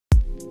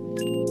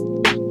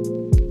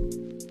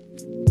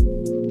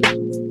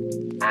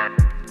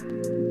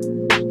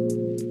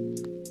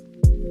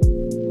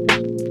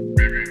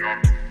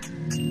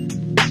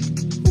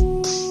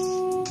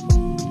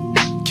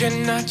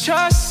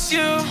trust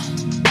you?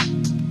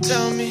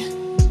 Tell me,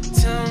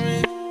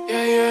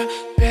 yeah, yeah.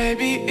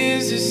 Baby,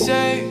 is it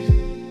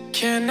safe?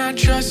 Can I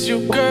trust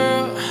you,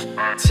 girl?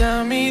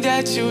 Tell me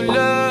that you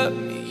love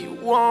me, you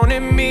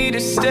wanted me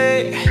to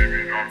stay.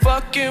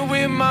 Fucking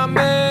with my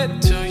man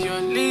till you're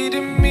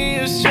leading me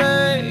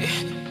astray.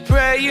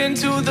 Praying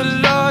to the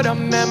Lord, our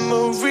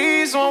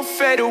memories won't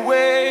fade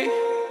away.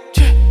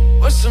 Yeah,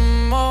 what's the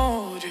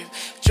motive?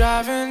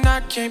 Driving,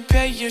 I can't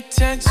pay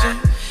attention.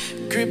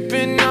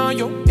 Gripping on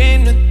your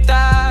inner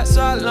thighs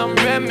while I'm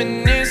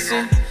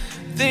reminiscing.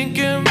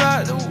 Thinking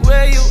about the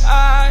way your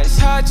eyes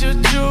hide your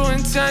true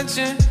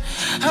intention.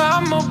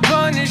 I'ma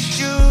punish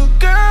you,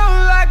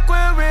 girl, like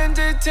we're in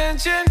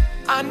detention.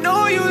 I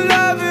know you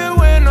love it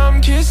when I'm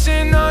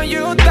kissing on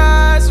your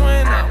thighs,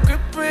 when I'm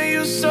gripping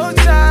you so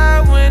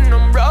tight, when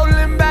I'm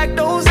rolling back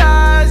those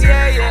eyes,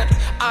 yeah, yeah.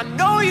 I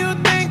know you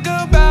think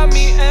about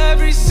me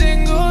every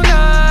single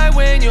night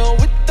when you're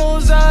with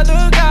those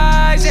other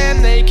guys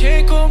and they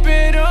can't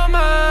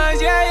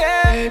compromise, yeah,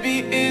 yeah. Baby,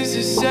 is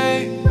it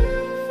safe?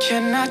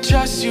 Can I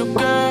trust you,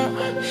 girl?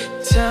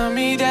 Tell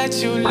me that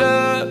you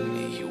love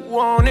me, you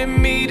wanted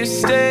me to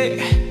stay.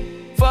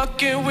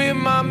 Fucking with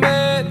my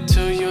man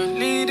till you're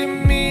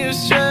leading me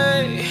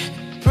astray.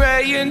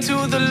 Praying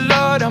to the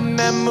Lord, our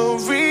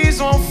memories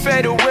won't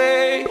fade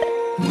away.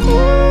 When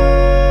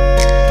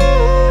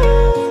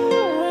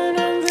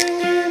I'm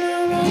thinking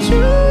about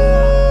you,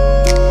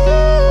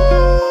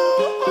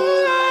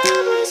 all I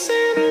ever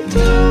seem to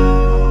do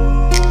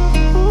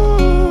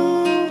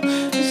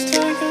is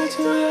take her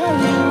to that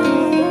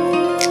room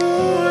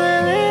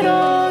where it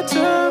all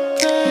took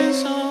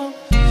place.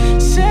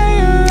 Say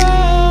you're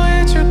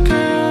out with your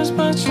girls,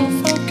 but you're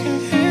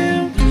fucking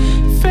him.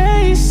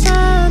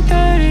 FaceTime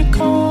that he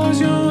calls,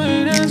 you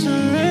ain't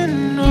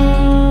answering, no.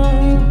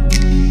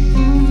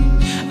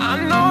 I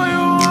know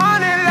you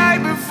want it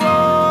like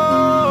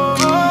before,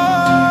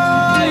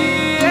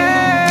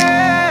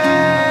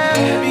 yeah.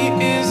 Baby,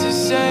 is it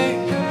safe?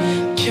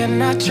 Can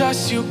I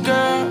trust you,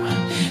 girl?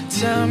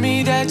 Tell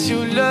me that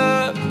you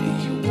love me,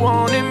 you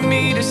wanted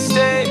me to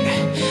stay.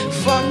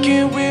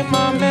 Fucking with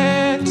my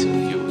man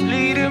till you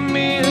leading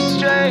me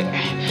astray.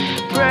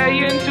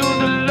 Praying to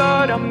the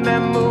Lord, our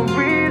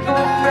memories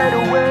won't fade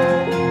away.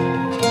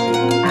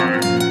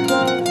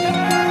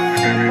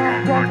 Can I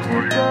trust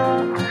you,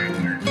 girl?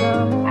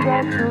 Tell me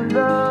that you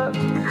love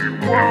me,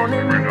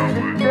 wanted me to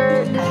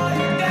stay.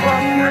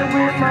 Fucking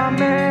with my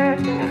man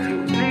till you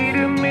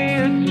leading me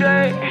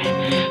astray.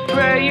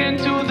 Praying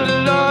to the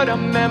Lord, our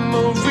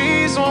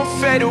memories won't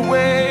fade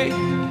away.